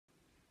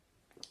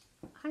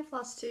Hi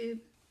Flosstube.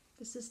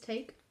 This is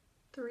take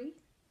 3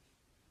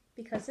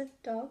 because of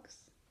dogs.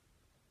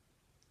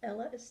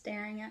 Ella is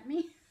staring at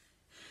me.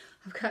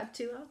 I've got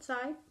 2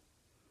 outside.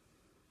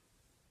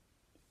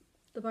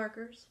 The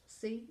barkers.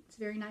 See, it's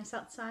very nice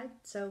outside,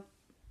 so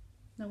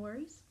no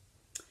worries.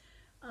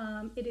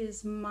 It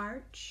is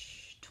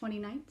March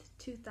 29th,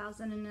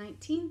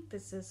 2019.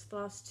 This is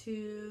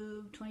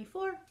Flosstube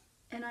 24,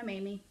 and I'm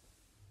Amy.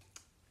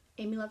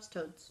 Amy loves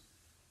toads.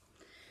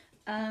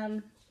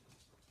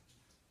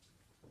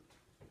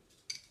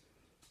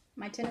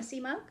 My Tennessee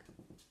mug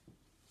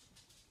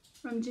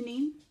from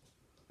Janine.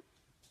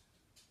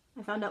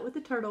 I found out what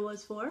the turtle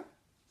was for.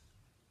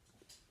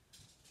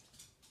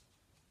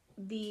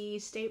 The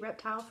state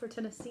reptile for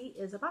Tennessee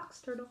is a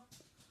box turtle.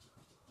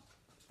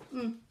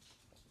 An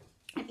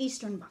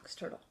eastern box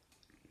turtle.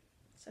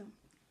 So,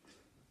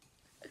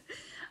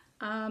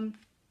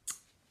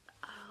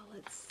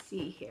 let's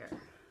see here.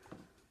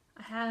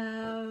 I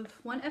have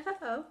one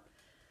FFO.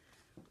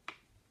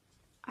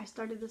 I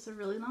started this a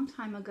really long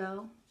time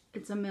ago.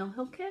 It's a male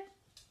hill kit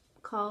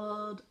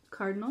called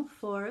Cardinal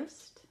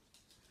Forest.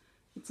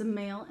 It's a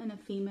male and a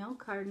female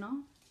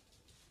cardinal.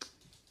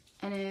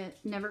 And it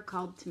never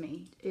called to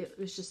me. It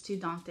was just too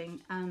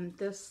daunting.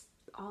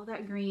 All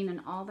that green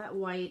and all that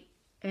white,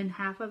 and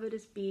half of it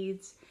is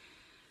beads.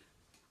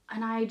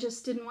 And I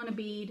just didn't want to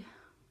bead.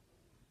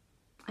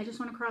 I just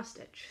want to cross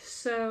stitch.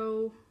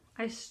 So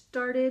I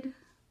started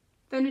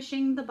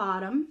finishing the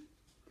bottom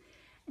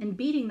and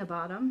beading the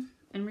bottom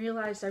and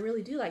realized I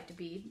really do like to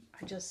bead.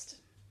 I just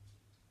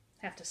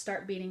have to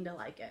start beading to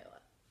like it.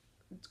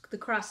 The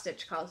cross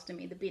stitch calls to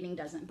me, the beading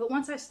doesn't. But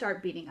once I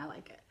start beading, I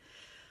like it.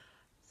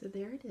 So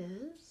there it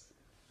is.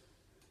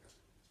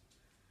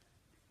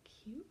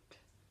 Cute.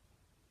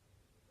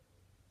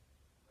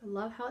 I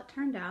love how it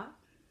turned out.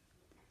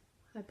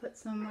 I put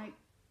some like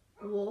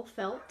wool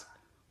felt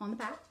on the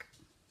back.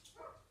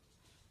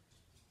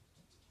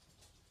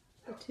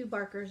 The 2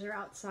 barkers are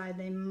outside.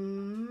 They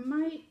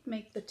might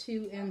make the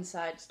 2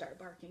 inside start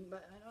barking,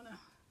 but I don't know.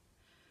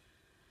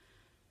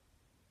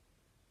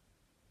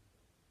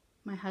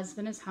 My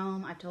husband is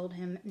home. I told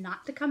him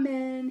not to come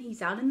in.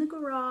 He's out in the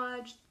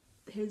garage.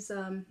 His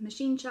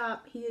machine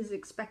shop. He is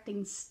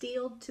expecting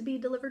steel to be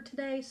delivered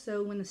today.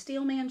 So when the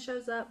steel man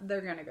shows up, they're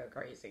going to go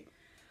crazy.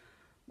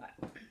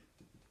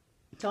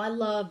 So I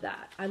love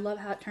that. I love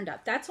how it turned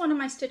out. That's one of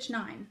my Stitch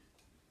 9.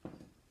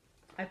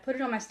 I put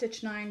it on my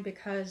Stitch 9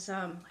 because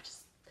I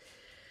just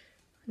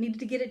needed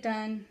to get it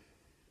done.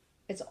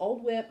 It's an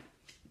old whip.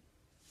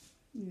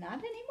 Not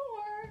anymore.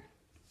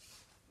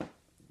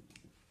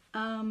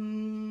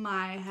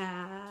 I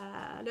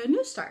had a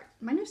new start.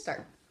 My new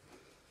start.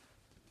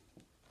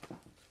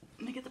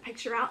 Let me get the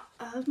picture out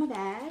of my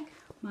bag.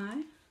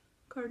 My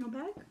cardinal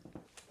bag.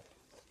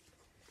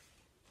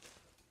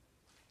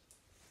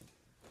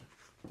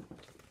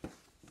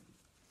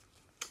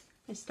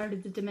 I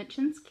started the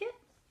Dimensions kit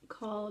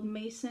called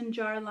Mason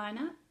Jar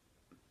Lineup.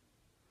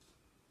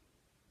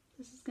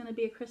 This is going to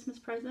be a Christmas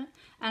present.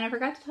 And I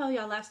forgot to tell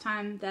y'all last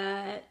time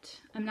that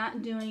I'm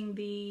not doing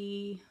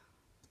the...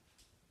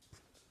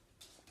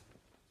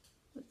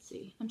 Let's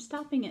see. I'm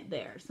stopping it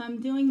there. So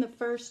I'm doing the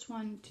first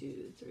 1,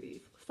 2,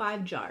 3,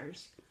 5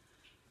 jars.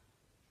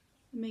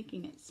 I'm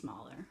making it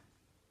smaller.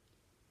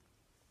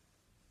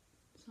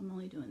 So I'm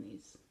only doing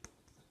these.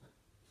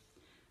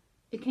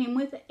 It came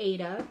with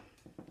Ada.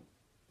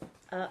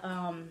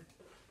 A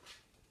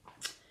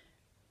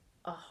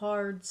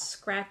hard,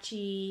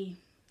 scratchy,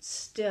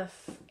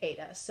 stiff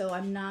Ada. So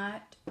I'm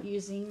not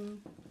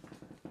using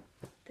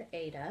the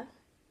Ada.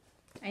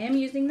 I am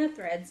using the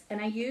threads,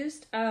 and I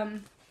used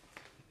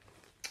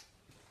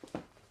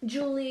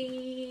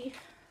Julie,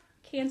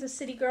 Kansas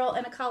City girl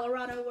in a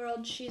Colorado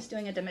world. She's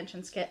doing a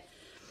Dimensions kit,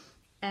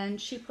 and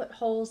she put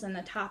holes in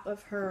the top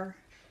of her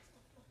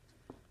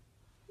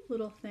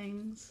little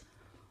things,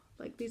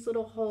 like these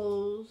little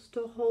holes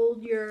to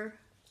hold your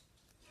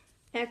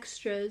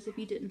extras if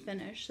you didn't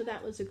finish. So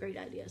that was a great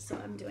idea. So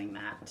I'm doing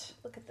that.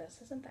 Look at this.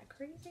 Isn't that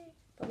crazy?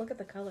 But look at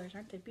the colors.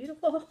 Aren't they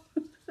beautiful?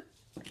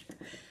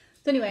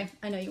 So anyway,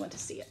 I know you want to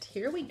see it.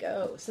 Here we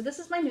go. So this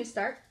is my new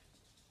start.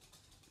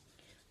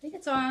 I think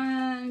it's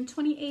on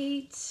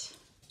 28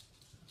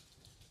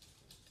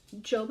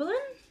 Jobelin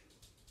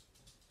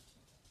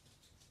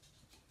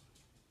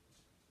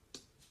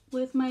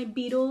with my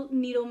Beetle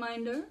Needle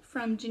Minder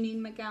from Janine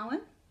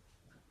McGowan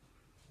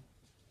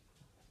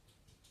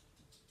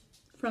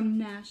from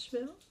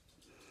Nashville.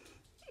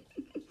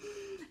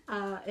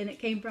 And it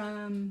came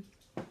from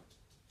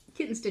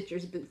Kitten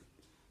Stitcher's booth.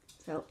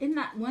 So in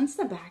that, once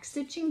the back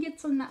stitching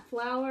gets on that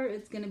flower,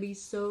 it's going to be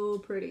so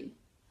pretty.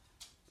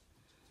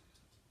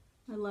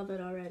 I love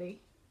it already.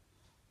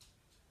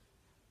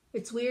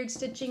 It's weird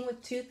stitching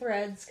with 2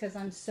 threads because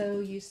I'm so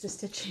used to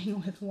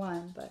stitching with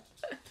 1, but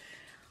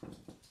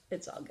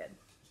it's all good.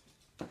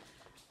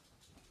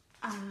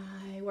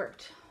 I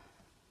worked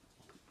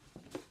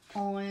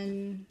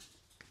on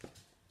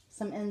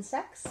some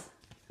insects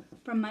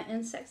from my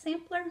insect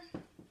sampler.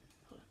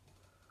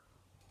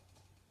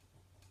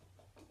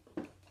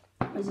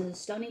 This is a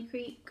Stony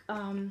Creek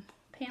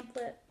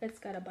pamphlet. It's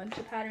got a bunch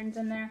of patterns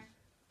in there.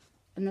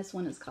 And this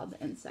one is called the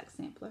Insect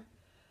Sampler.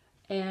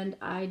 And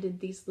I did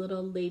these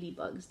little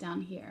ladybugs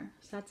down here.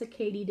 So that's a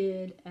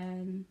katydid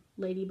and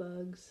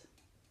ladybugs.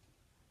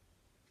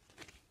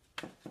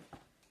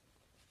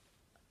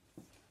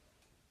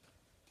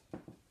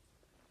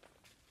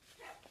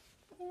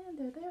 And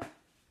they're there.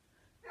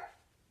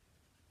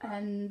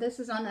 And this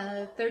is on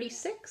a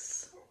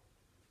 36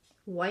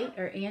 white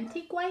or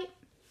antique white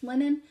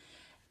linen.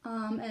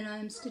 And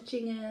I'm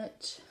stitching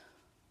it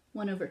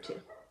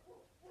 1/2.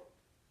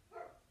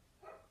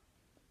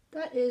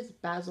 That is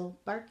Basil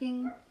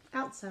barking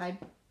outside.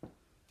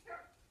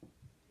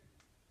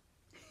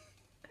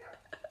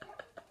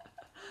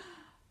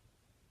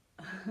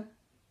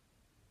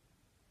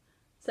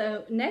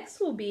 So next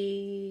will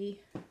be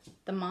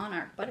the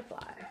monarch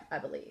butterfly, I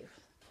believe,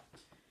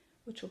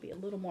 which will be a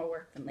little more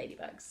work than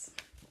ladybugs.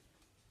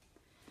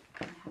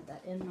 I have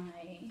that in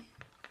my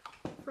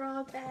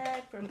frog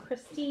bag from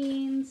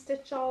Christine.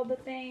 Stitch all the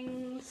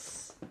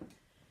things.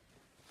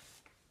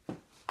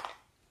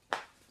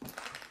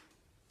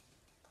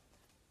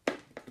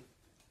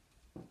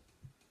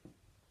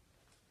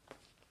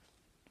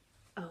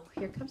 Oh,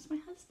 here comes my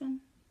husband.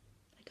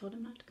 I told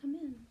him not to come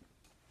in.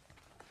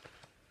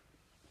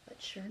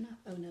 But sure enough,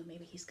 oh no,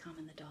 maybe he's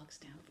calming the dogs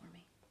down for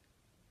me.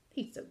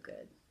 He's so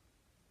good.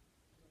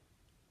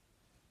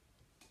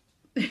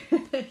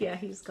 Yeah,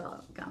 he's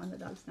calming the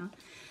dogs down.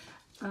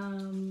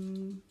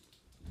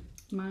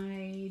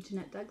 My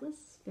Jeanette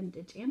Douglas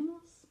Vintage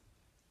Animals.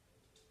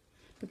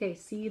 Okay,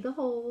 see the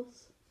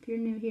holes if you're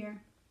new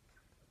here.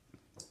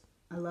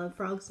 I love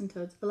frogs and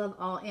toads. I love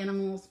all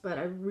animals, but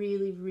I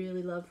really,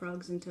 really love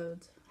frogs and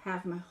toads.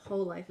 Have my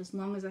whole life, as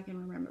long as I can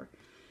remember.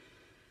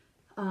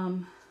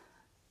 And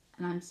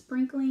I'm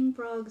sprinkling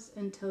frogs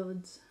and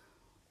toads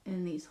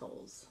in these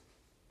holes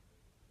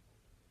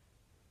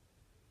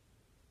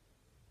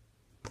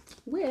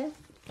with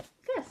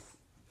this.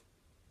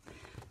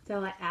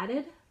 So I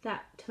added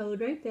that toad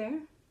right there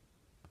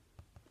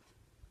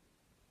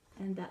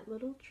and that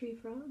little tree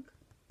frog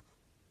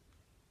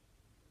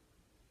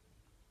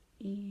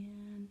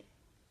and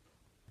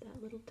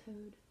that little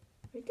toad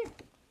right there.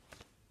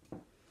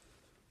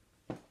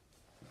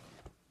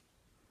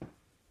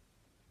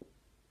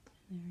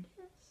 And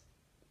there it is.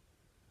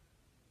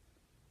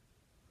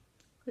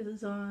 This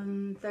is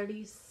on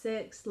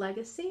 36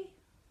 Legacy,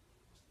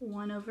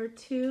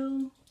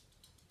 1/2.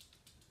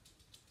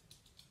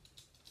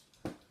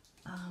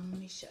 Let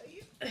me show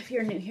you if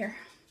you're new here.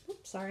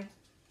 Oops, sorry,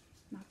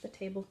 knocked the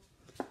table.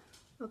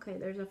 Okay,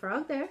 there's a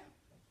frog there,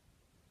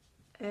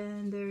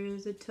 and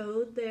there's a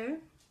toad there,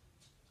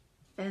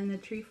 and the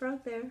tree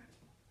frog there,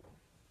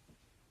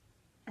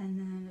 and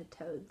then a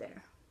toad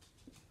there.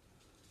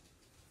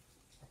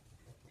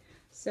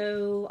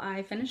 So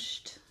I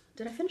finished,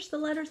 did I finish the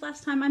letters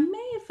last time? I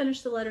may have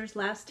finished the letters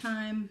last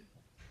time.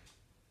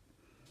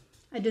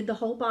 I did the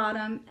whole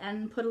bottom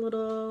and put a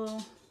little,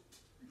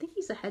 I think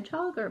he's a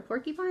hedgehog or a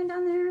porcupine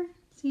down there.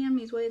 See him?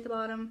 He's way at the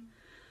bottom.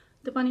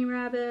 The bunny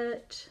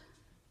rabbit.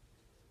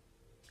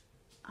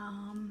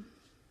 I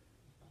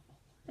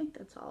think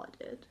that's all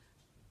I did.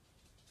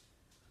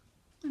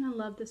 And I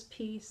love this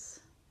piece.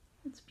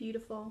 It's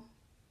beautiful.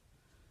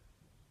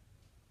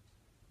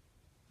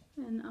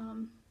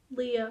 And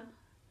Leah,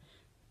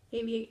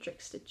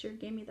 Aviatrix Stitcher,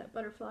 gave me that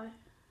butterfly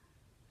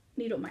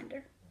needle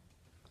minder,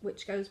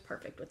 which goes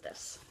perfect with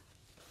this.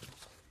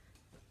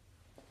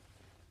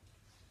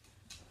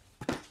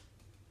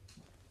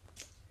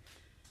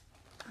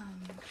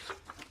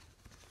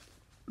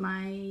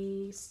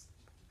 My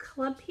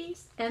club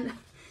piece, and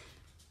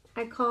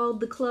I called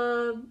the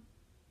club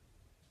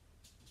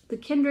the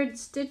Kindred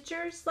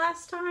Stitchers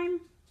last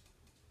time.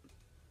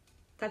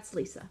 That's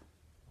Lisa.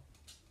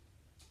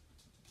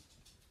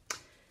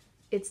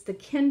 It's the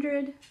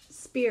Kindred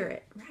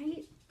Spirit,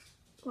 right?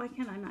 Why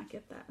can't I not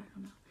get that? I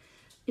don't know.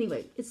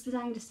 Anyway, it's the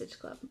Dying to Stitch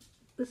Club.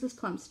 This is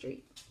Plum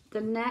Street.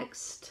 The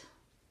next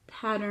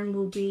pattern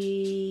will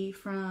be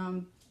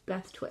from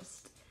Beth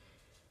Twist.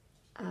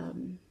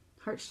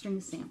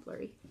 Heartstring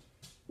Samplery.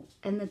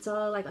 And it's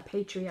all like a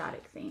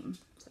patriotic theme.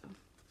 So,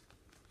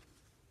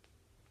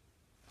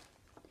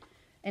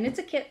 and it's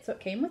a kit, so it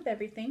came with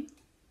everything.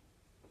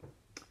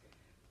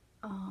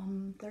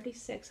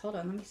 36. Hold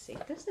on, let me see.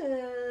 This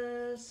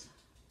is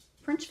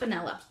French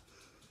Vanilla.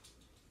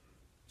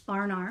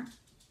 R&R.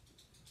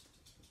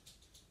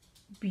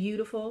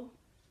 Beautiful.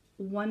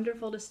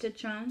 Wonderful to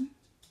stitch on.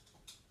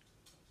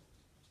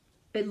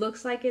 It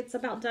looks like it's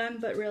about done,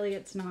 but really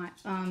it's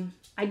not.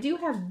 I do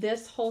have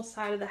this whole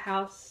side of the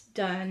house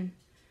done.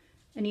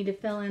 I need to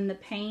fill in the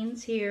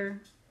panes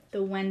here,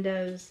 the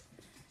windows,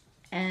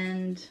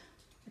 and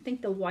I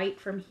think the white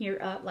from here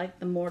up, like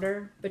the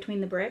mortar between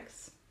the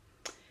bricks.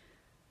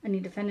 I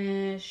need to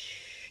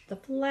finish the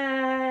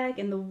flag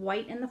and the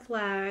white in the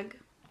flag.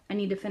 I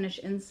need to finish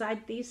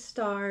inside these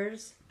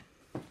stars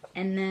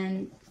and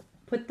then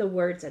put the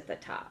words at the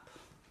top.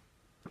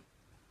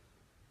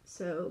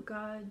 So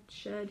God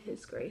shed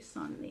his grace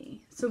on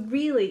me. So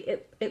really,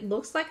 it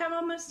looks like I'm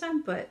almost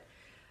done, but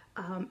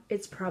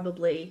it's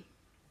probably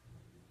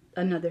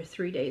another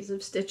 3 days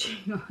of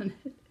stitching on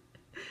it.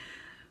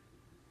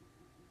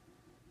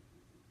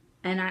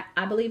 And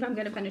I believe I'm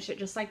going to finish it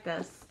just like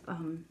this,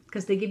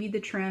 because they give you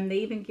the trim. They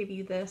even give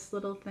you this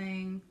little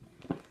thing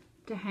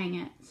to hang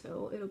it.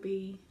 So it'll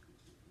be,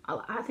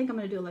 I think I'm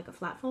going to do like a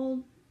flat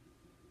fold.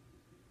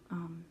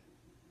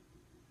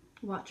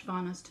 Watch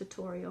Vanna's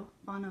tutorial,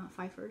 Vanna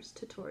Pfeiffer's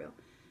tutorial,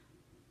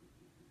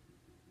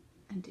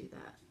 and do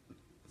that.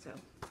 So,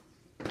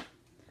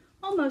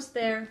 almost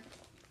there.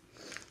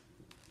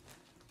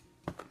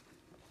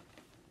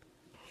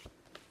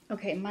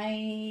 Okay,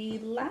 my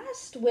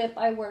last whip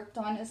I worked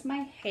on is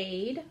my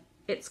Hade.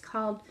 It's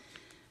called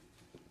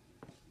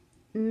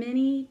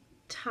Mini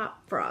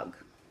Top Frog.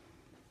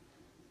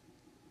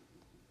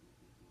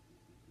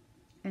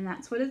 And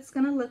that's what it's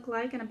going to look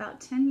like in about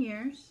 10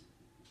 years.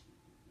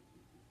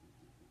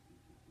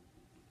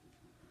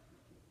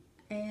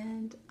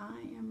 And I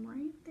am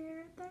right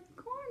there at that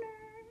corner.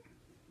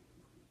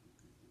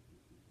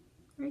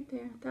 Right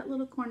there, that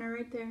little corner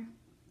right there.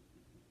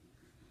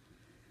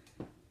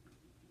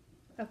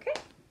 Okay.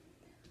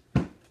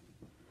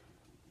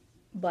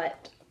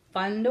 But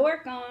fun to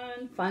work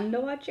on, fun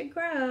to watch it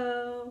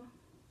grow.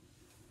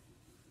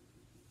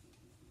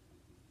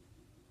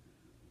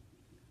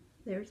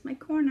 There's my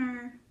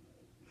corner.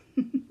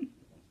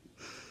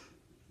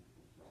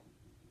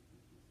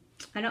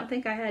 I don't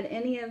think I had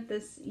any of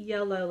this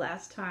yellow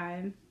last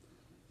time,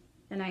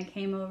 and I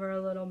came over a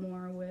little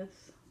more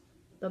with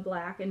the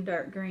black and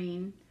dark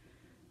green,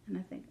 and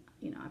I think,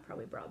 you know, I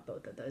probably brought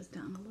both of those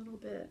down a little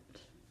bit.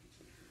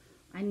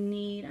 I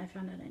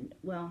found out,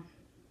 well,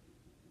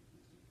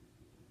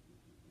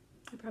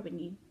 I probably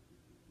need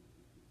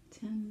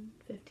 10,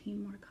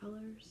 15 more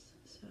colors,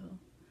 so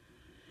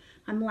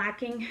I'm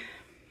lacking,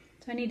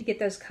 so I need to get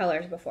those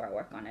colors before I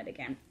work on it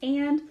again.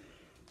 And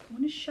I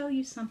want to show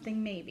you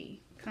something,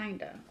 maybe,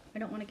 kinda. I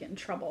don't want to get in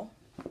trouble,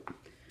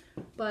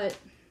 but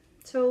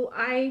so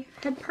I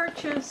had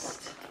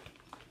purchased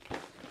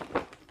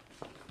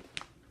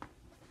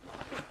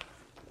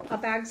a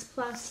Bags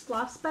Plus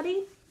Floss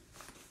Buddy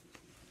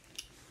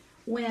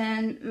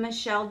when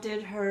Michelle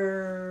did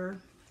her,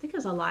 I think it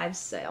was a live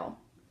sale.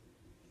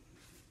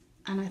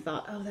 And I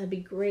thought, oh, that'd be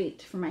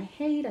great for my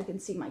Hade. I can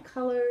see my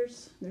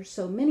colors. There's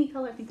so many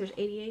colors. I think there's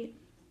 88.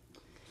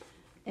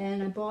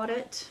 And I bought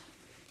it,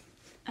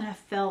 and I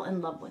fell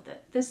in love with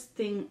it. This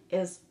thing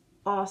is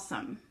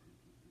awesome.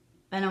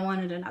 And I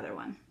wanted another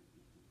one.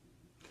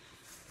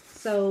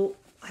 So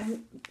I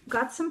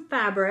got some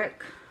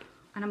fabric,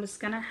 and I was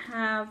going to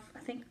have, I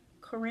think,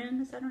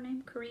 Corinne, is that her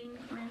name? Corinne,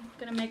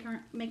 going to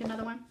make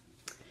another one.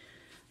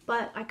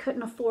 But I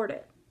couldn't afford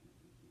it.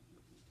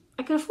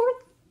 I could afford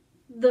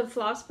the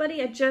Floss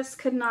Buddy, I just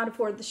could not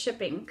afford the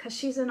shipping because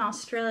she's in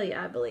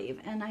Australia, I believe,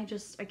 and I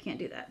can't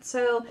do that.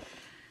 So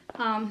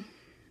I'm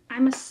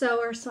a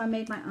sewer, so I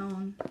made my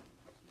own.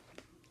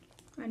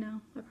 I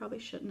know, I probably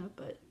shouldn't have,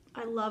 but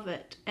I love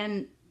it.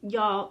 And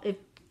y'all,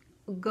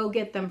 go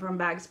get them from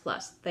Bags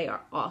Plus. They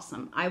are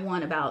awesome. I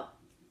want about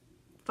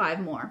 5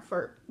 more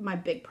for my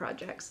big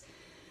projects.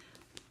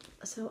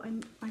 So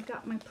I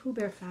got my Pooh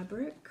Bear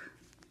fabric.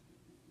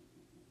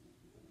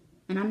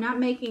 And I'm not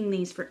making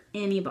these for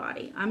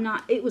anybody.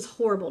 It was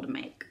horrible to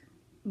make.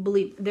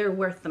 Believe, they're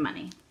worth the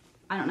money.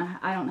 I don't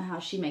know how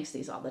she makes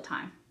these all the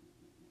time.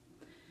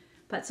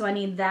 But so I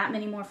need that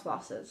many more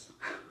flosses.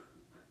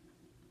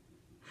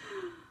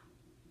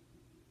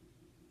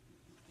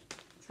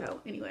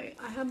 So anyway,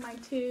 I have my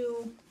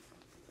 2,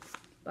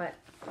 but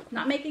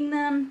not making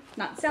them,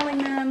 not selling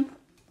them.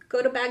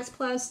 Go to Bags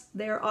Plus.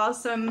 They're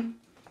awesome.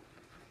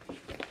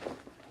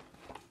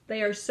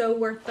 They are so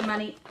worth the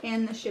money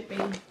and the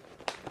shipping.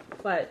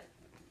 But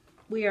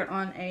we are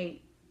on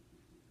a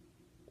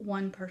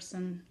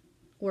 1-person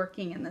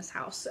working in this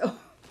house, so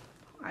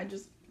I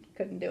just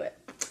couldn't do it.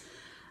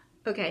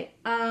 Okay,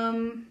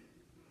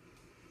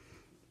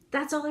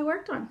 that's all I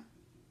worked on.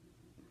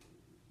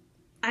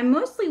 I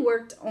mostly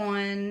worked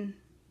on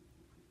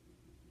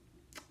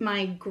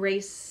my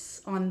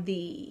Grace on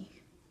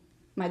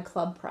my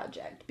club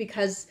project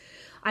because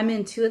I'm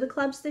in 2 of the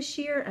clubs this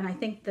year, and I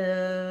think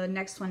the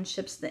next one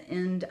ships the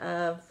end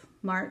of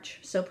March,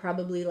 so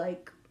probably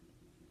like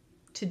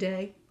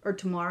today or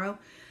tomorrow.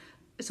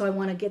 So I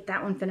want to get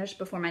that one finished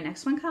before my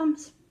next one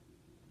comes.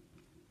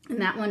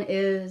 And that one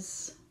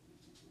is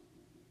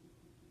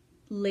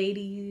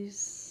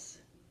Ladies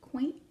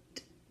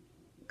Quaint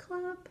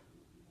Club.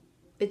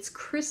 It's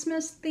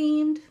Christmas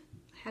themed.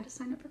 I had to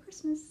sign up for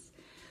Christmas.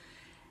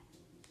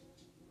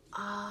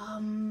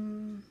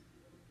 I'm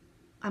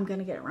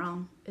gonna get it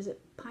wrong. Is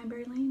it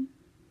Pineberry Lane?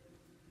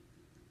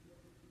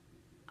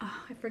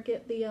 Oh, I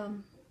forget the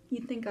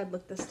you'd think I'd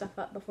look this stuff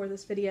up before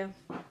this video.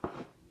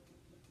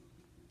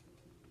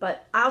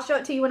 But I'll show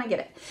it to you when I get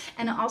it.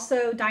 And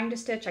also Dying to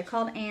Stitch. I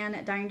called Anne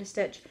at Dying to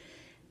Stitch.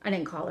 I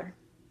didn't call her.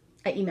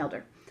 I emailed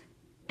her.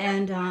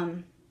 And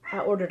I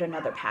ordered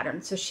another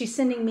pattern. So she's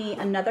sending me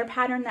another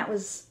pattern that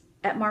was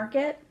at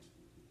Market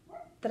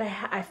that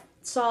I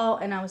saw,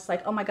 and I was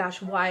like, oh my gosh,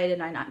 why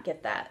did I not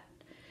get that?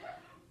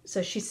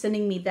 So she's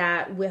sending me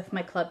that with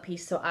my club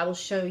piece. So I will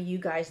show you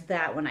guys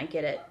that when I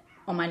get it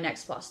on my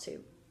next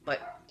Flosstube. But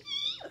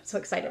I'm so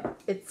excited.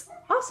 It's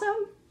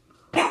awesome.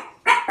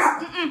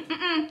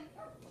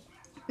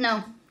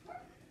 No.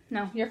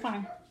 No, you're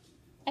fine.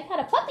 I got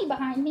a puppy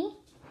behind me.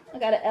 I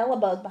got an Ella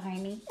bug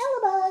behind me.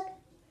 Ella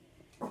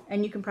bug.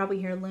 And you can probably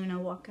hear Luna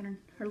walking.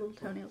 Her little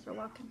toenails are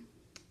walking.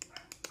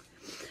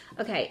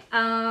 Okay.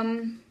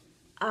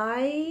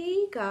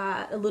 I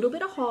got a little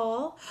bit of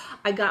haul.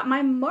 I got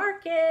my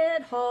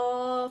market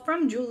haul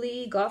from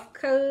Julie, Gulf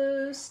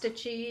Coast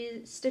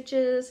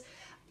Stitches.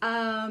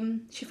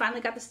 She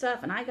finally got the stuff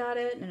and I got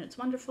it and it's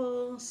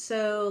wonderful.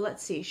 So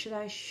let's see, should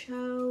I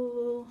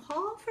show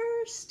haul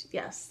first?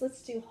 Yes,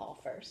 let's do haul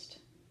first.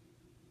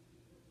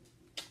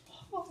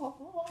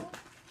 Haul.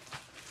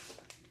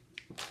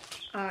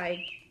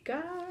 I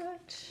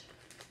got,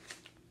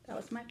 that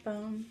was my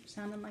phone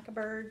sounding like a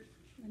bird.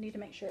 I need to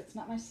make sure it's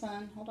not my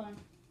son. Hold on.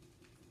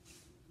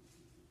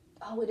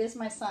 Oh, it is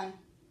my son.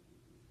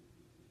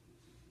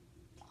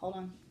 Hold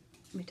on.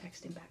 Let me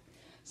text him back.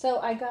 So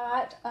I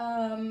got,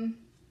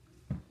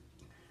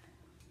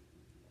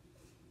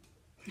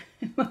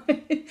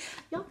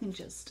 y'all can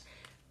just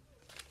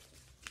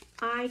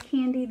eye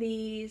candy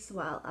these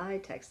while I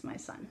text my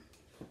son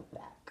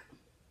back.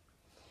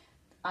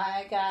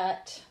 I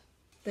got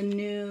the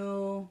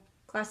new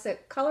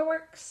Classic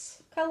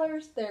Colorworks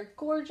colors. They're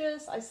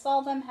gorgeous. I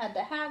saw them, had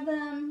to have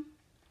them.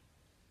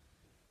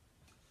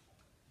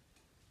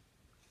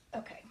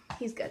 Okay,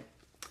 he's good.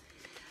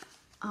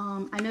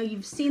 I know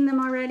you've seen them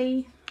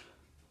already.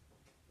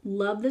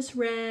 Love this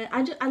red.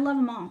 I love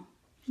them all.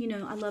 You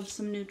know, I love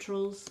some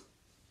neutrals.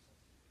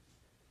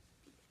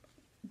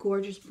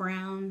 Gorgeous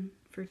brown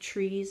for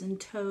trees and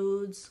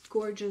toads.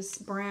 Gorgeous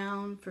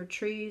brown for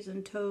trees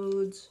and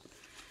toads.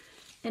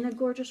 And a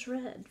gorgeous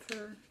red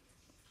for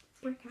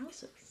brick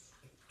houses.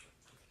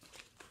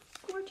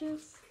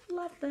 Gorgeous.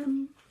 Love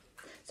them.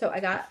 So I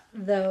got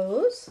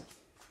those.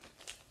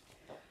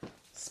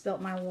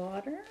 Spilt my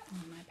water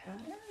on my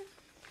pattern.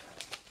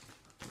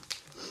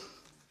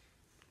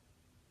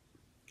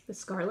 The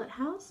Scarlet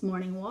House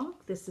Morning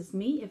Walk. This is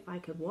me if I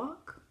could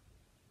walk.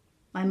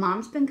 My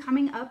mom's been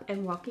coming up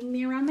and walking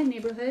me around my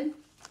neighborhood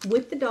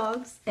with the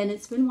dogs, and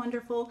it's been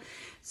wonderful.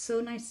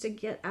 So nice to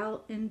get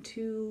out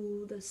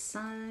into the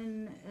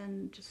sun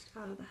and just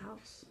out of the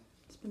house.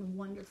 It's been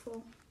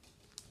wonderful.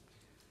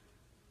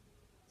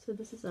 So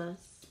this is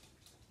us.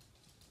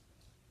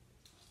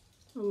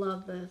 I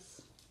love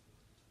this.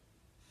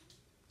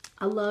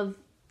 I love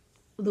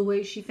the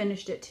way she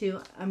finished it too.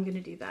 I'm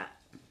gonna do that.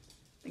 I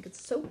think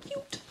it's so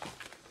cute.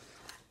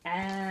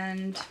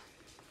 And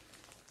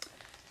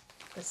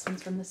this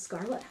one's from the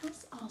Scarlet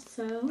House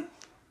also.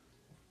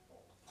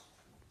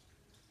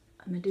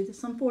 I'm gonna do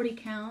this on 40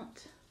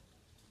 count.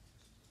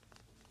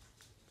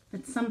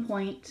 At some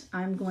point,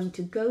 I'm going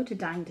to go to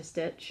Dying to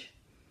Stitch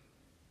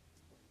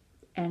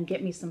and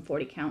get me some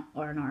 40 count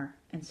R&R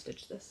and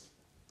stitch this.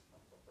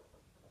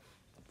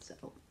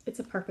 So it's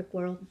a perfect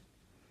world.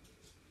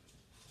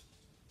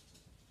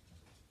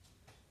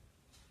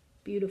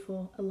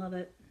 Beautiful, I love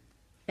it.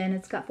 And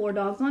it's got 4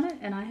 dogs on it,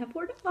 and I have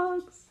 4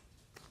 dogs.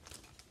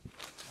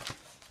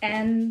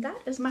 And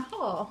that is my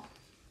haul,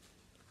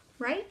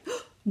 right?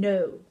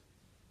 No.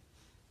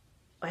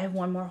 I have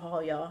one more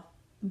haul, y'all,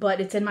 but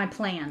it's in my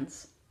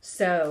plans.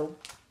 So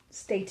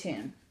stay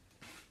tuned.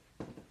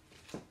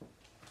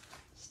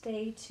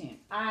 Stay tuned.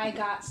 I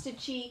got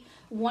Stitchy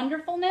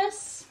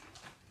Wonderfulness.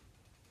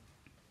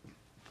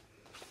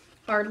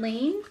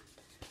 Arlene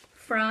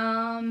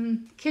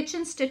from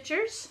Kitchen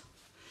Stitchers.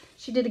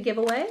 She did a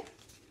giveaway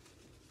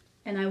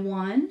and I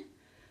won.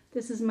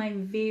 This is my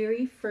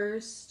very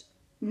first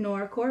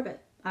Nora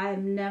Corbett. I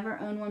have never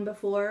owned one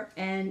before,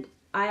 and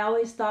I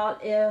always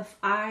thought if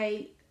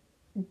I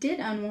did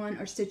own one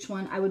or stitch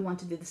one, I would want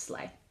to do the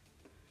sleigh.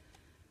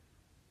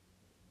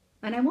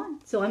 And I won.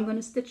 So I'm going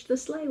to stitch the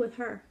sleigh with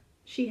her.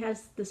 She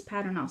has this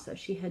pattern also.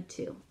 She had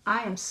 2.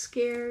 I am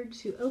scared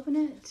to open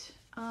it.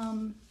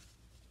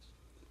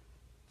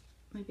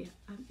 Maybe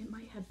it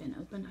might have been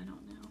open. I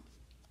don't know.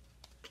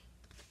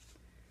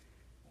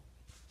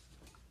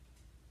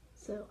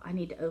 So I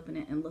need to open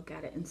it and look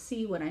at it and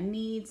see what I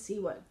need, see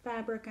what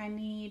fabric I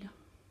need.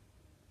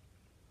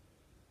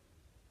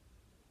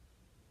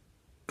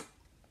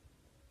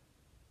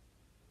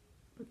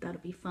 But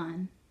that'll be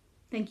fun.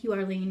 Thank you,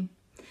 Arlene.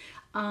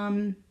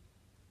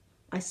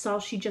 I saw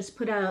she just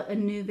put out a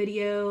new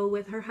video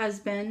with her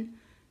husband,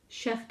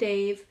 Chef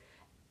Dave,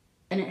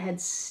 and it had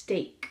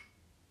steak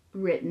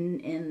written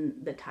in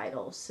the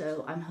title.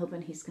 So I'm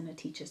hoping he's going to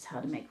teach us how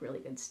to make really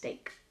good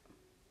steak.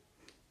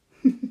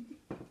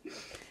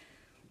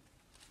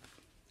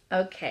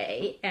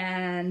 Okay,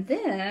 and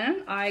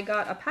then I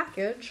got a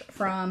package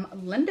from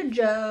Linda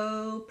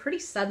Jo, Pretty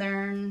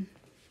Southern.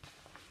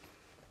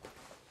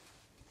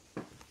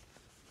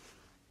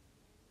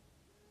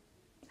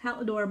 How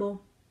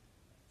adorable.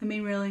 I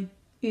mean, really,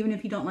 even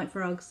if you don't like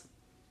frogs.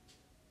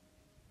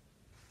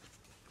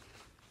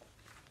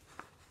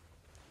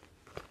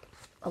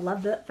 I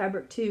love that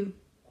fabric too.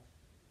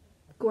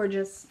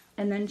 Gorgeous.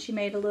 And then she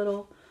made a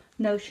little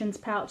notions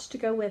pouch to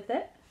go with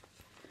it.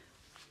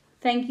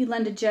 Thank you,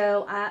 Linda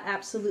Jo. I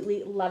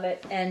absolutely love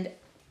it. And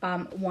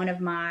one of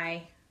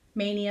my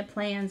Mania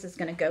plans is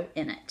going to go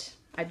in it.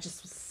 I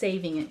just was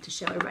saving it to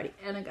show everybody.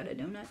 And I got a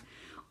donut.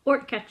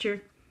 Orc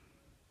catcher.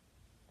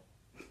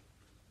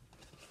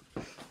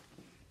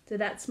 So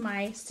that's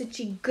my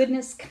stitchy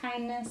goodness,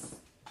 kindness,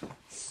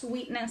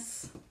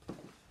 sweetness.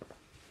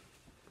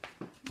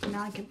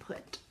 Now I can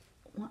put,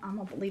 well, I'm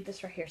going to leave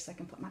this right here so I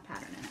can put my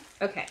pattern in it.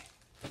 Okay.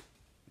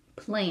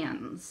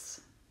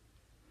 Plans.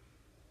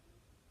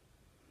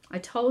 I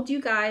told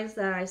you guys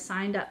that I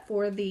signed up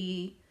for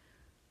the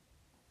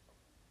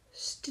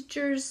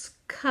Stitchers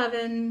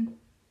Coven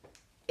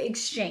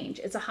exchange.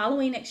 It's a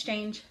Halloween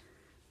exchange,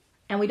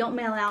 and we don't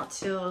mail out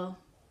till,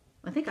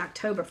 I think,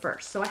 October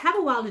 1st. So I have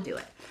a while to do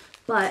it.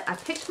 But I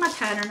picked my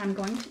pattern I'm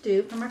going to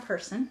do for my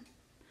person.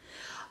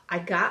 I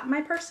got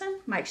my person,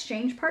 my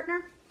exchange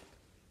partner,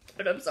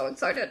 and I'm so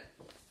excited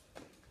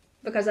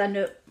because I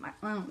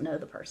don't know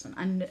the person.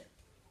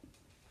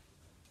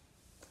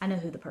 I know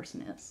who the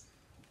person is,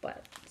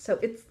 but so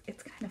it's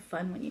kind of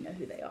fun when you know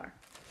who they are.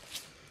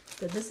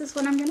 So this is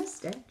what I'm going to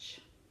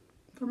stitch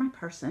for my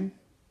person.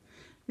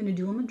 I'm going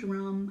to do them a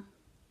drum.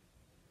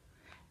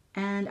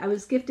 And I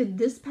was gifted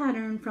this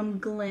pattern from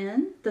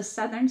Glenn, the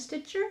Southern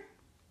Stitcher.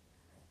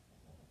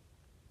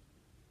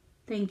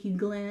 Thank you,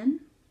 Glenn,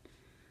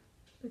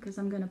 because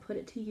I'm going to put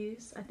it to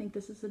use. I think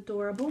this is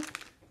adorable.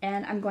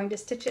 And I'm going to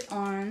stitch it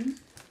on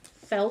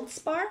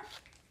Feldspar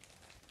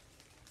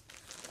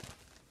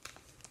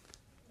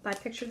by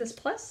Picture This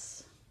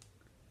Plus.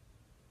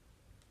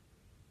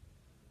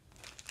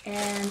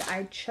 And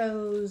I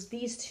chose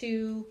these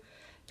two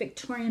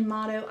Victorian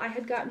Motto. I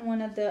had gotten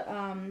one of the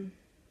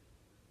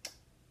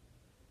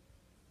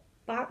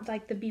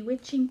like the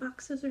Bewitching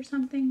boxes or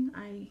something.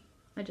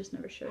 I just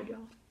never showed y'all.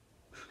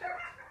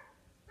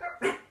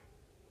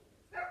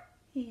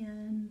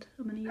 And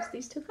I'm going to use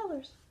these two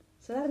colors.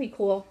 So that'll be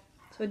cool.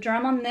 So a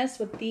drum on this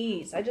with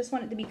these. I just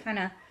want it to be kind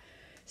of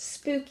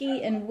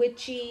spooky and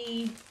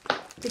witchy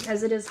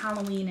because it is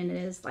Halloween and it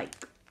is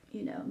like,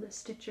 you know, the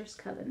Stitchers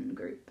Coven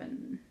group.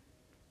 And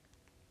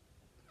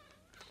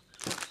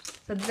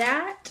so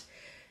that,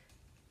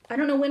 I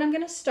don't know when I'm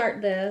going to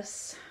start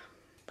this.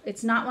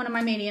 It's not one of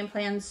my medium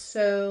plans,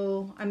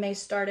 so I may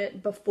start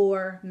it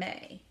before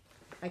May.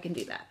 I can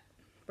do that,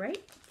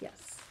 right?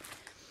 Yes.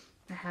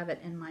 I have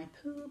it in my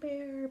Pooh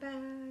Bear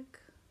bag.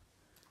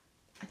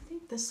 I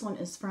think this one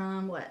is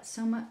from, what,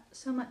 So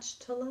Much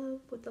to Love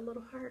with the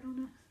little heart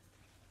on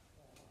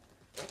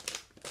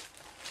it.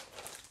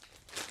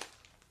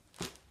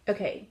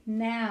 Okay,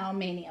 now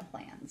Mania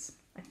plans.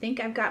 I think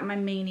I've got my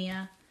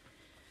Mania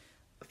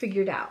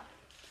figured out.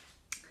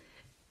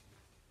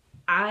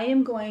 I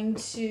am going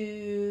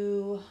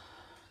to,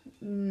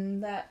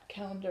 that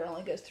calendar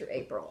only goes through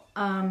April.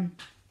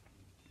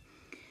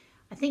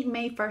 I think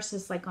May 1st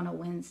is like on a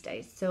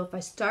Wednesday. So if I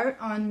start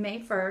on May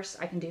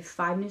 1st, I can do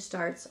 5 new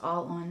starts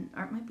all on,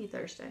 or it might be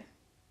Thursday.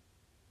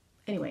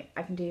 Anyway,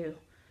 I can do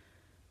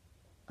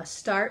a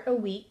start a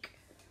week.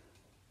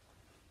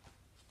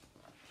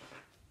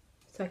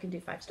 So I can do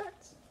 5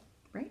 starts,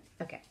 right?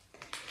 Okay.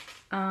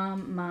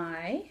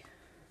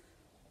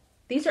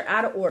 These are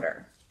out of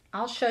order.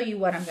 I'll show you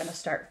what I'm going to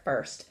start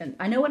first. And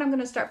I know what I'm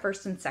going to start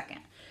first and second.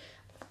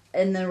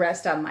 And the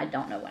rest of them, I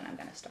don't know when I'm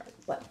going to start.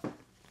 But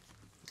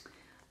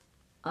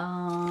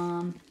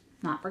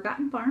Not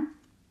Forgotten Farm,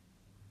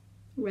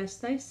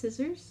 Rest Thy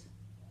Scissors,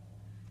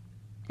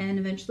 and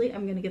eventually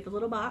I'm going to get the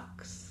little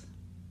box.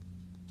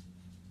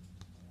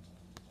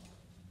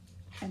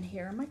 And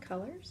here are my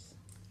colors.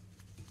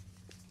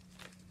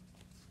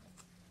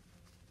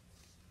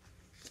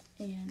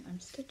 And I'm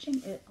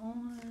stitching it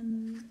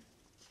on,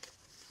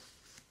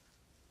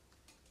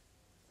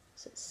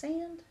 is it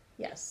sand?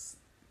 Yes.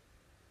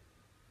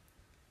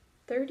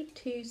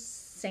 32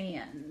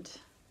 sand.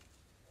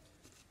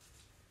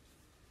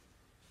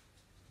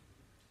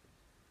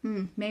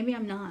 Maybe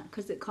I'm not,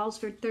 because it calls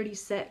for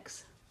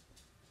 36.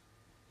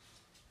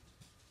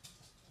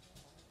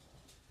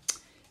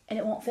 And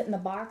it won't fit in the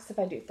box if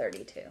I do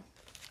 32.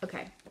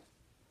 Okay.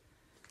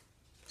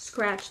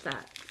 Scratch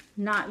that.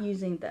 Not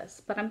using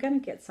this, but I'm going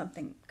to get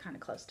something kind of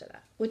close to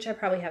that, which I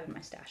probably have in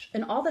my stash.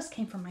 And all this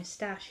came from my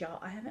stash, y'all.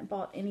 I haven't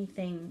bought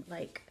anything,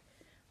 like,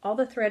 all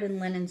the thread and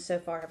linen so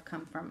far have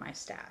come from my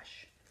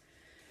stash.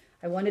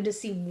 I wanted to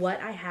see what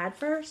I had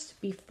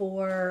first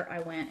before I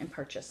went and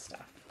purchased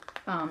stuff.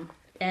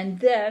 And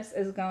this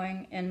is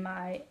going in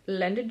my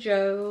Linda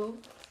Jo,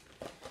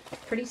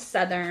 pretty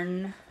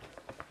Southern,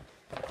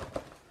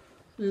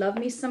 love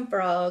me some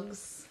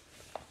frogs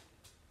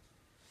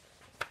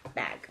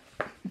bag.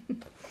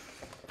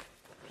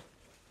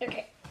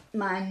 Okay,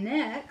 my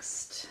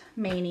next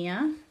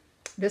Mania,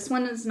 this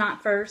one is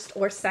not first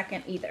or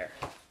second either.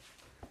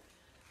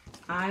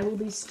 I will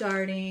be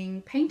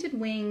starting Painted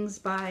Wings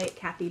by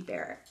Kathy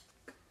Barrick.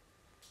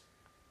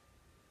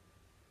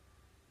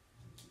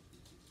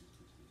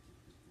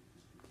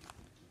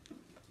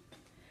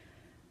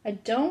 I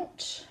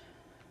don't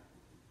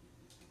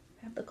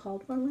have the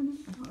called for linen.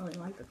 I don't really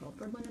like the called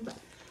for linen, but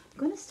I'm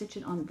going to stitch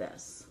it on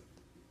this.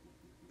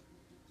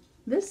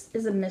 This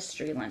is a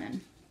mystery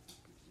linen.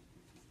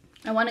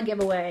 I want to give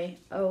away,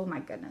 oh my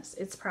goodness,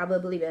 it's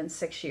probably been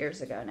 6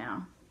 years ago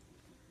now.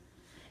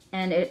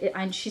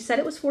 And she said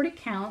it was 40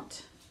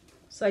 count,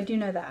 so I do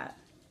know that.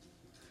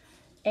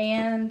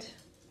 And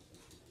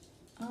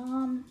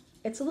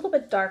it's a little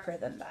bit darker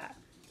than that.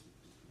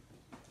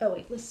 Oh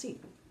wait, let's see.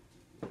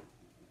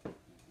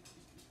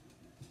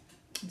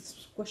 I'm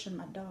squishing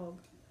my dog.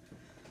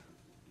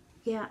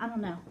 Yeah, I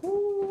don't know.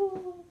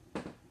 Ooh.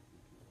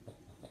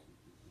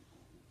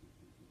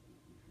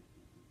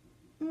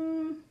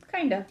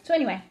 Kinda. So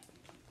anyway,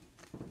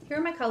 here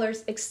are my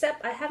colors,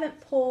 except I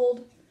haven't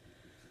pulled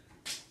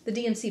the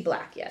DMC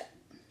black yet.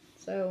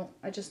 So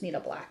I just need a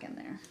black in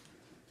there.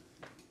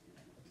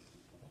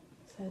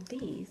 So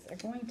these are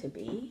going to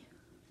be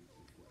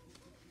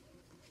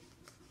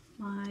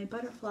my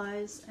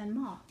butterflies and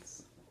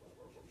moths.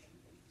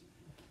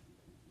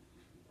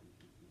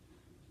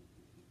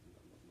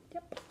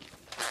 Yep.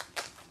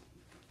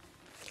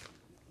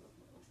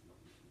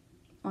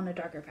 On a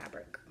darker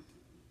fabric.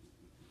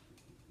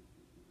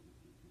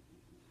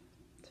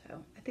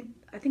 So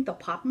I think they'll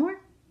pop more.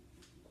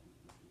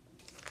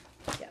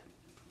 Yeah.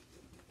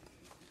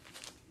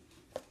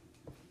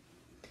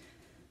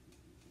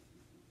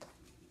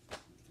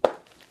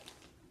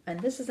 And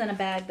this is in a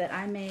bag that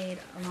I made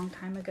a long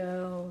time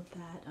ago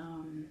that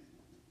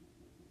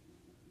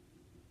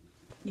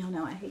y'all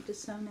know I hate to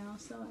sew now,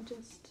 so I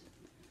just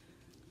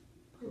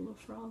put a little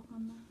frog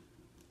on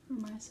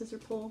my scissor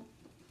pull.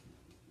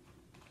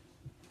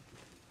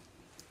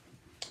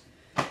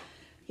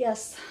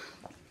 Yes,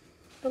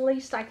 the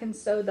least I can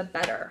sew, the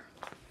better.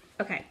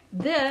 Okay,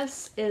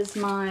 this is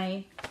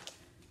my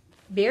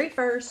very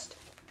first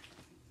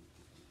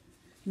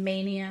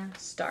Mania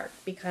start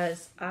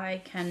because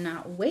I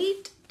cannot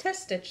wait to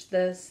stitch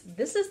this.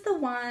 This is the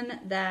one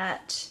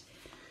that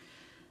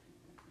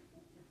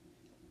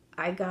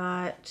I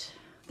got.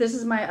 This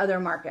is my other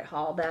market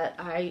haul that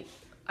I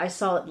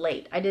saw it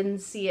late. I didn't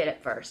see it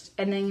at first.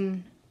 And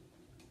then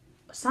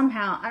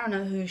somehow, I don't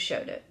know who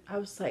showed it. I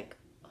was like,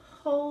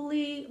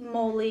 holy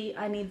moly,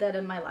 I need that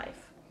in my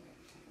life.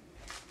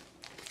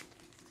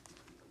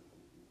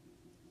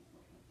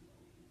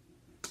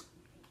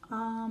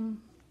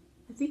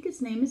 I think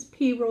his name is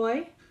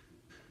P-Roy.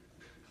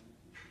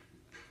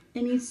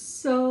 And he's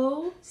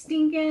so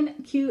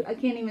stinking cute, I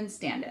can't even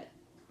stand it.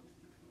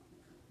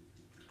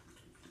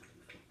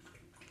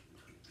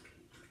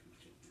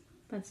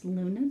 That's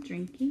Luna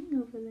drinking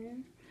over there.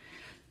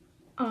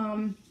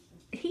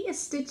 He is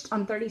stitched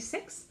on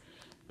 36,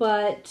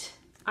 but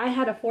I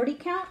had a 40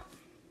 count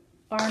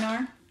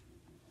R&R,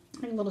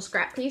 like a little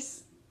scrap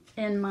piece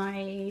in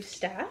my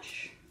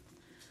stash.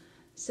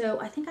 So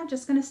I think I'm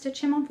just gonna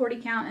stitch him on 40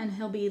 count and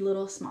he'll be a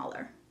little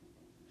smaller.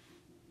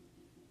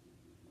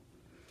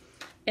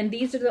 And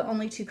these are the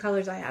only two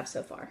colors I have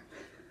so far.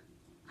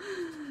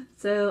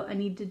 So I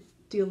need to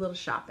do a little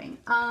shopping.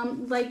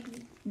 Like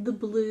the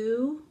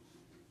blue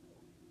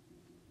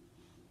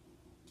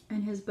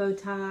and his bow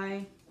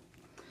tie,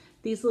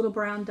 these little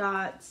brown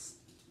dots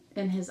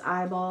and his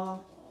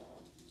eyeball.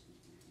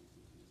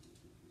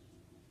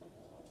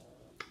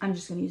 I'm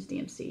just gonna use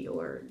DMC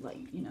or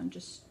like, you know,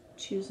 just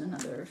choose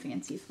another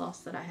fancy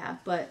floss that I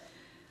have. But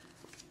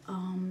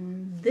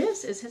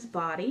this is his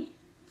body.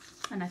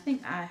 And I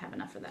think I have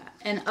enough of that.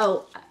 And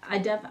oh,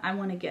 I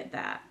want to get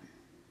that.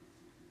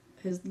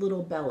 His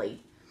little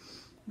belly.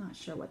 Not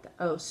sure what that.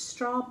 Oh,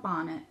 straw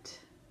bonnet.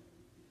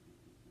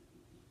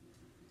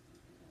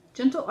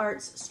 Gentle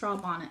Arts straw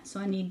bonnet. So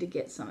I need to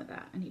get some of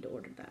that. I need to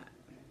order that.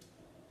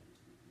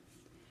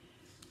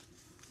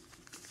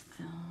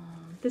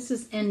 This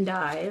is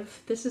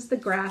Endive. This is the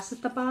grass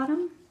at the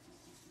bottom.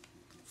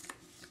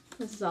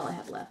 This is all I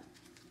have left.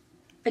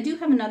 I do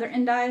have another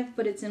Endive,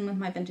 but it's in with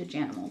my vintage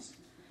animals.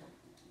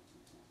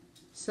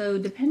 So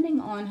depending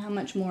on how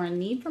much more I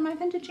need for my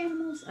vintage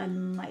animals, I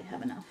might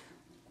have enough.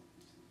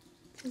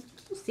 So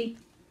we'll see.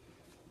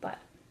 But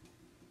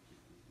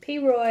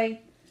P-Roy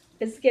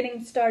is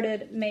getting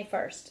started May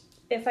 1st.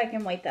 If I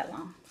can wait that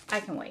long, I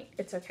can wait.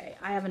 It's okay.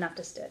 I have enough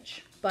to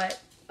stitch. But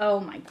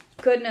oh my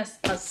goodness,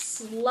 a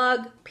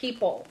slug,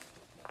 people.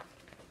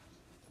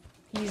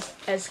 He's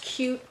as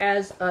cute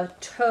as a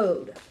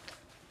toad.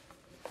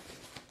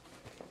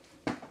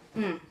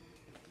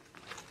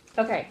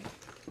 Okay.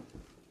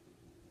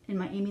 In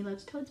my Amy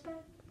Loves Toads bag.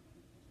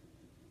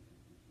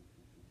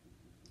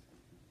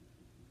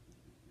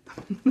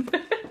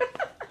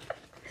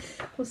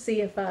 We'll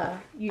see if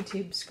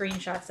YouTube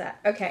screenshots that.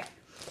 Okay,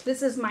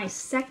 this is my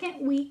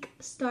second week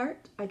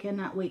start. I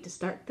cannot wait to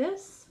start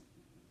this.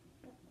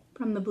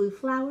 From the Blue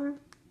Flower,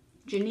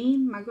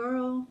 Janine, my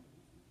girl,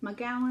 my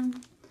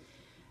gowan.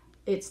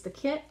 It's the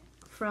kit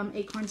from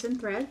Acorns and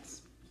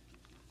Threads.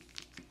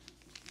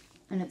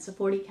 And it's a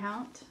 40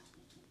 count.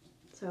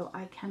 So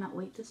I cannot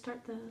wait to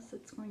start this.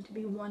 It's going to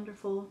be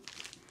wonderful.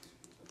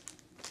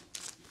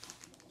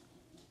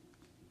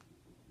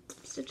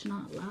 I'm stitching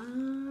on a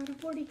lot of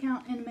 40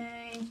 count in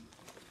May.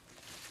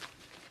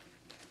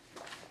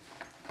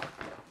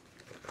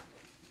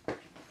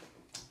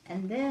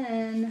 And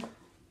then,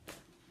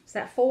 is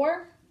that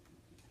 4?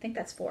 think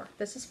that's 4.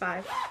 This is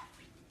 5.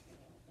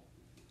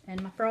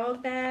 And my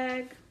frog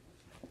bag.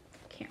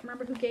 Can't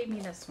remember who gave me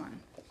this one.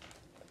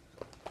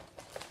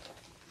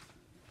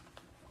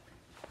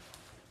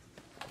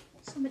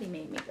 Somebody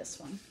made me this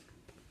one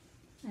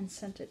and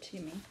sent it to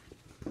me.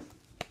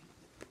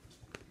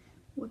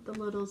 With the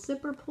little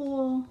zipper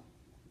pull.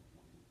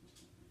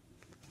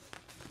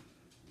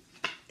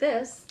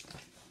 This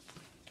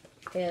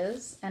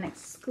is an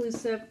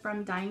exclusive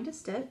from Dying to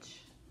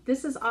Stitch.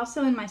 This is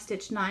also in my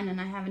Stitch 9 and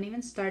I haven't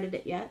even started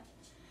it yet.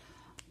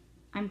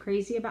 I'm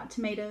crazy about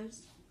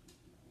tomatoes.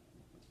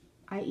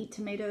 I eat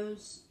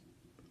tomatoes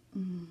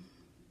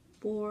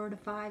 4 to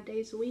 5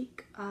 days a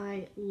week.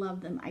 I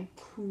love them. I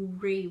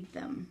crave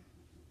them.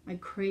 I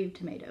crave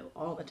tomato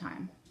all the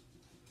time.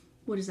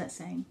 What is that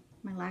saying?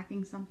 Am I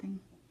lacking something?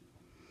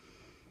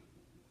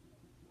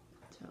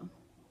 So,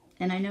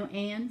 and I know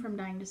Anne from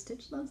Dying to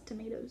Stitch loves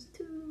tomatoes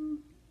too.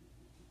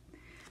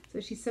 So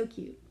she's so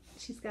cute.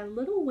 She's got a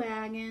little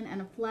wagon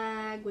and a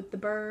flag with the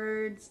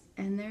birds,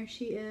 and there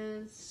she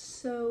is.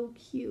 So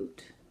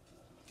cute.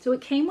 So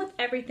it came with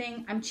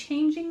everything. I'm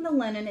changing the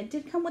linen. It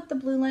did come with the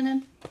blue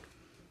linen.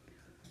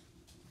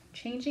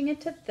 Changing it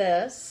to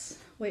this,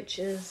 which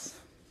is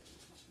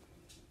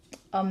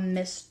a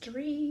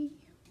mystery.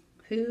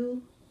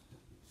 Who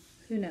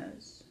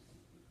knows?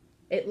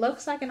 It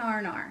looks like an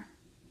R&R,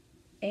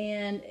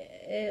 and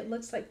it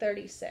looks like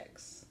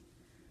 36.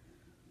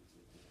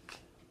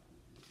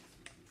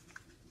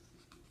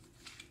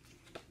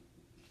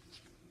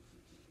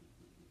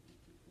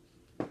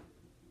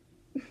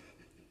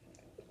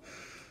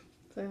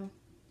 So,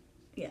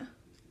 yeah.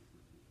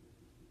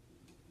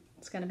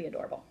 It's going to be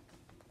adorable.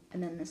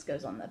 And then this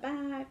goes on the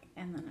back,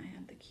 and then I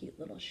have the cute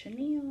little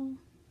chenille.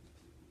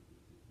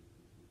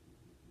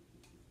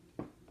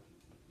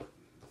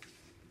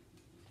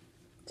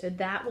 So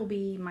that will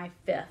be my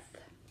 5th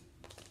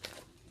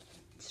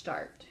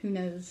start. Who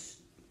knows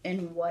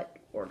in what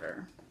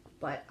order,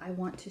 but I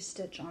want to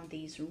stitch on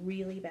these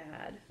really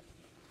bad.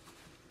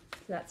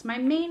 So that's my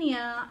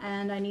mania,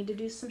 and I need to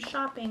do some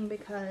shopping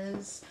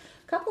because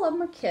a couple of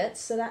them are kits,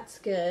 so that's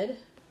good.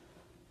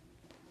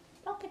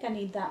 I don't think I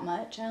need that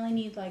much. I only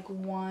need like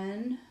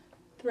 1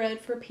 thread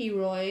for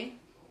P-Roy.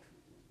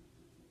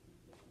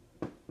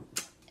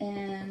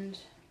 And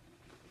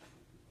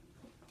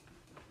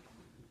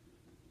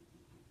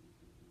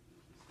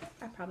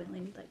I probably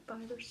only need like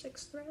 5 or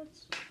 6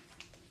 threads.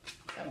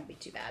 That won't be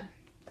too bad.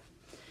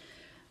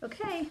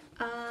 Okay,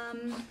 I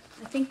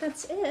think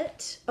that's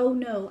it. Oh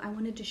no, I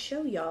wanted to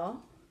show y'all,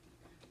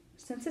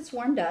 since it's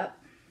warmed up,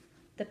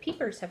 the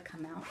peepers have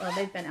come out. Well,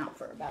 they've been out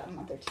for about a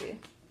month or 2.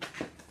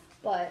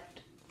 But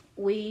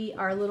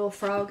our little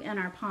frog in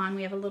our pond,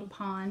 we have a little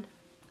pond,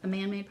 a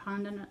man-made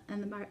pond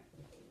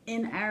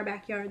in our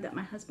backyard that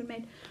my husband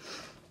made.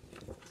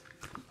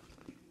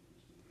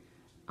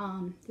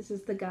 This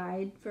is the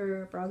guide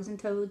for frogs and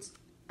toads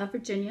of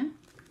Virginia.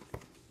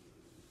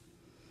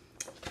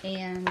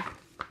 And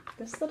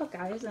this little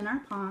guy is in our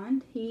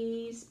pond.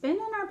 He's been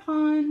in our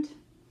pond.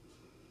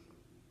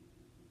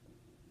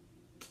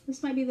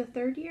 This might be the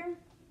 3rd year.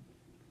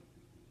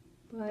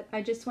 But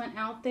I just went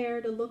out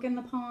there to look in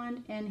the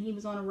pond, and he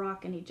was on a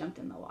rock and he jumped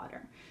in the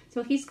water.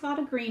 So he's caught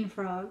a green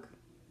frog.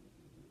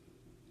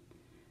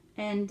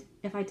 And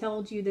if I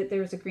told you that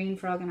there was a green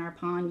frog in our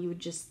pond, you would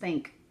just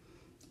think,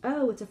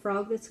 oh, it's a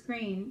frog that's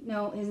green.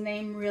 No, his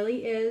name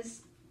really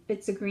is,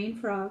 it's a green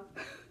frog.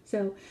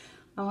 So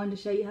I wanted to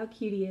show you how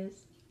cute he is.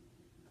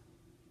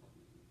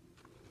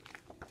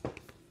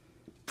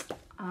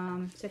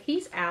 So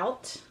he's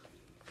out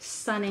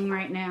sunning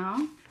right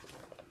now.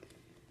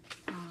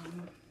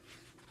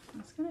 I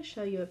was going to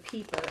show you a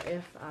peeper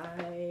if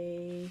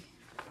I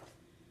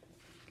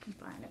can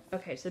find it.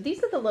 Okay, so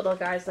these are the little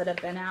guys that have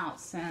been out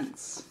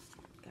since,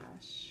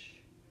 gosh,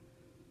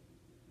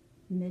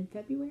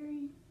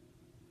 mid-February.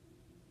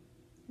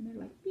 And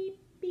they're like beep,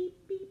 beep,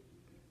 beep.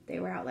 They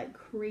were out like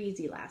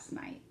crazy last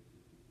night.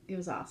 It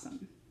was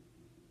awesome.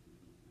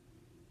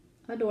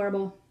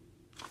 Adorable.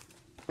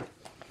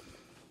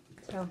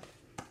 So,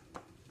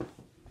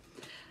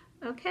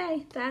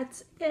 okay,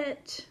 that's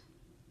it.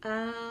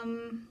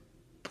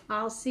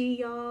 I'll see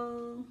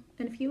y'all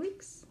in a few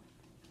weeks.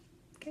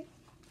 Okay.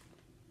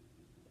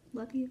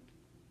 Love you.